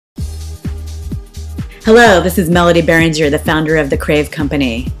Hello, this is Melody Berenger, the founder of the Crave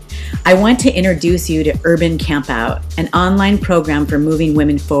Company. I want to introduce you to Urban Campout, an online program for moving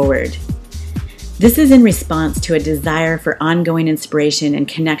women forward. This is in response to a desire for ongoing inspiration and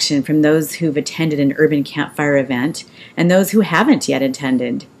connection from those who've attended an urban campfire event and those who haven't yet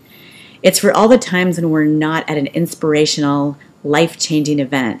attended. It's for all the times when we're not at an inspirational, life-changing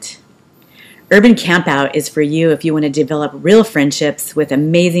event. Urban Campout is for you if you want to develop real friendships with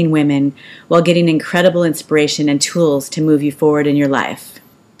amazing women while getting incredible inspiration and tools to move you forward in your life.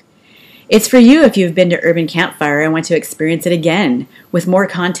 It's for you if you've been to Urban Campfire and want to experience it again with more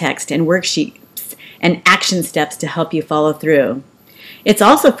context and worksheets and action steps to help you follow through. It's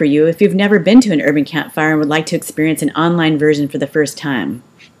also for you if you've never been to an Urban Campfire and would like to experience an online version for the first time.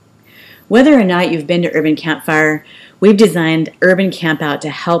 Whether or not you've been to Urban Campfire, we've designed Urban Campout to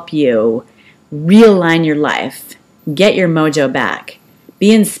help you realign your life, get your mojo back,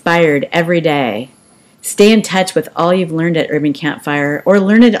 be inspired every day, stay in touch with all you've learned at Urban Campfire, or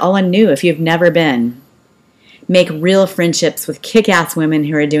learn it all anew if you've never been. Make real friendships with kick-ass women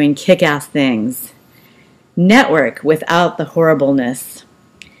who are doing kick-ass things. Network without the horribleness.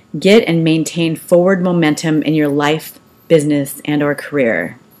 Get and maintain forward momentum in your life, business, and/or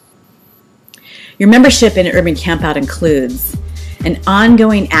career. Your membership in Urban Campout includes an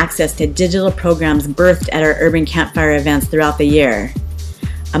ongoing access to digital programs birthed at our Urban Campfire events throughout the year,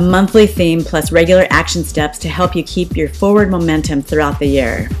 a monthly theme plus regular action steps to help you keep your forward momentum throughout the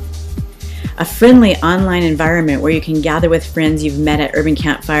year, a friendly online environment where you can gather with friends you've met at Urban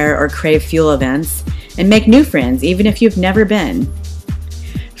Campfire or Crave Fuel events and make new friends even if you've never been,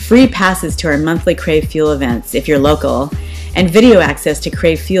 free passes to our monthly Crave Fuel events if you're local, and video access to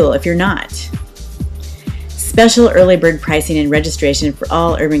Crave Fuel if you're not. Special early bird pricing and registration for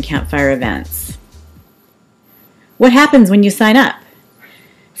all Urban Campfire events. What happens when you sign up?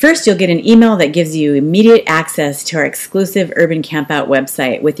 First, you'll get an email that gives you immediate access to our exclusive Urban Campout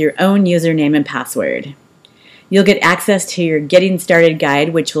website with your own username and password. You'll get access to your Getting Started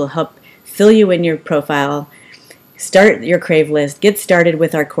guide, which will help fill you in your profile, start your Crave list, get started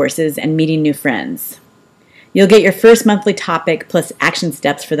with our courses, and meeting new friends. You'll get your first monthly topic plus action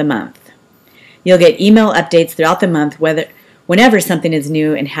steps for the month. You'll get email updates throughout the month whenever something is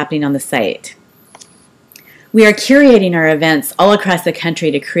new and happening on the site. We are curating our events all across the country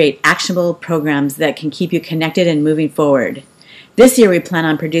to create actionable programs that can keep you connected and moving forward. This year we plan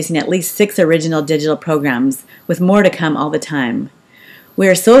on producing at least 6 original digital programs, with more to come all the time. We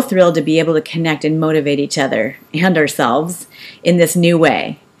are so thrilled to be able to connect and motivate each other and ourselves in this new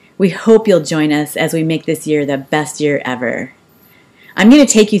way. We hope you'll join us as we make this year the best year ever. I'm going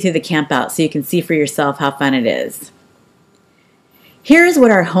to take you through the campout so you can see for yourself how fun it is. Here's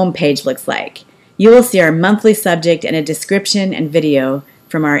what our homepage looks like. You will see our monthly subject and a description and video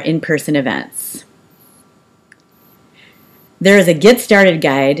from our in-person events. There is a Get Started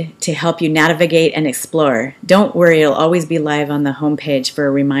guide to help you navigate and explore. Don't worry, it'll always be live on the homepage for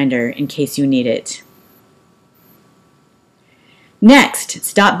a reminder in case you need it. Next,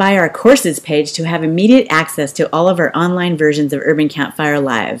 stop by our courses page to have immediate access to all of our online versions of Urban Campfire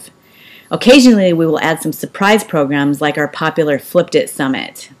Live. Occasionally, we will add some surprise programs like our popular Flipped It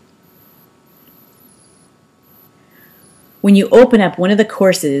Summit. When you open up one of the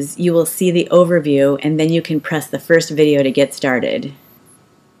courses, you will see the overview, and then you can press the first video to get started.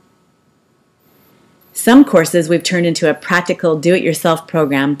 Some courses we've turned into a practical do-it-yourself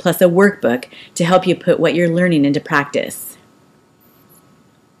program plus a workbook to help you put what you're learning into practice.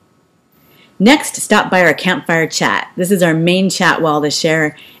 Next, stop by our campfire chat. This is our main chat wall to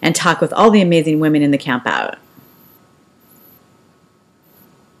share and talk with all the amazing women in the campout.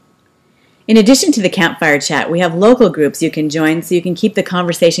 In addition to the campfire chat, we have local groups you can join so you can keep the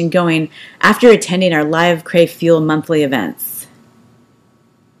conversation going after attending our live Crave Fuel monthly events.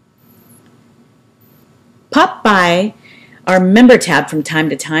 Pop by our member tab from time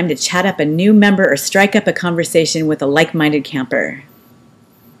to time to chat up a new member or strike up a conversation with a like-minded camper.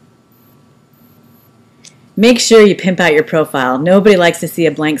 Make sure you pimp out your profile. Nobody likes to see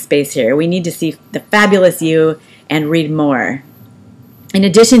a blank space here. We need to see the fabulous you and read more. In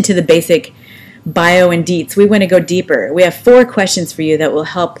addition to the basic bio and deets, we want to go deeper. We have 4 questions for you that will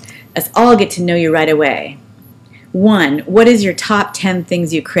help us all get to know you right away. 1, what is your top 10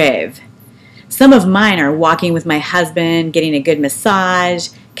 things you crave? Some of mine are walking with my husband, getting a good massage,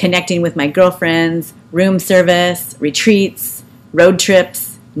 connecting with my girlfriends, room service, retreats, road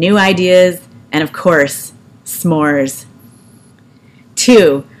trips, new ideas, and of course, s'mores.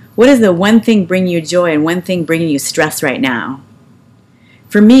 2, what is the one thing bringing you joy and one thing bringing you stress right now?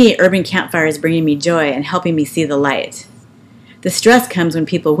 For me, Urban Campfire is bringing me joy and helping me see the light. The stress comes when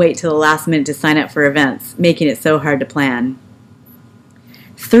people wait till the last minute to sign up for events, making it so hard to plan.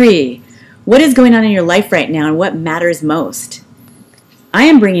 3. What is going on in your life right now and what matters most? I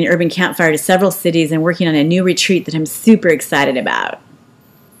am bringing Urban Campfire to several cities and working on a new retreat that I'm super excited about.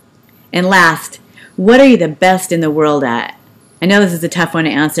 And last, what are you the best in the world at? I know this is a tough one to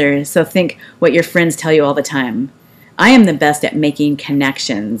answer, so think what your friends tell you all the time. I am the best at making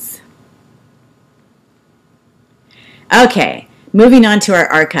connections. Okay, moving on to our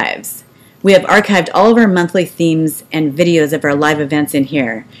archives. We have archived all of our monthly themes and videos of our live events in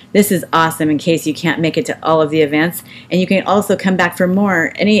here. This is awesome in case you can't make it to all of the events, and you can also come back for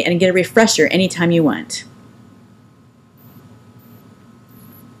more and get a refresher anytime you want.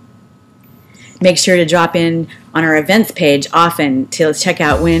 Make sure to drop in on our events page often to check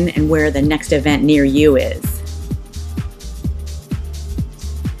out when and where the next event near you is.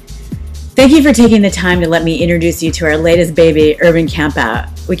 Thank you for taking the time to let me introduce you to our latest baby, Urban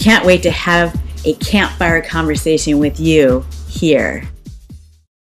Campout. We can't wait to have a campfire conversation with you here.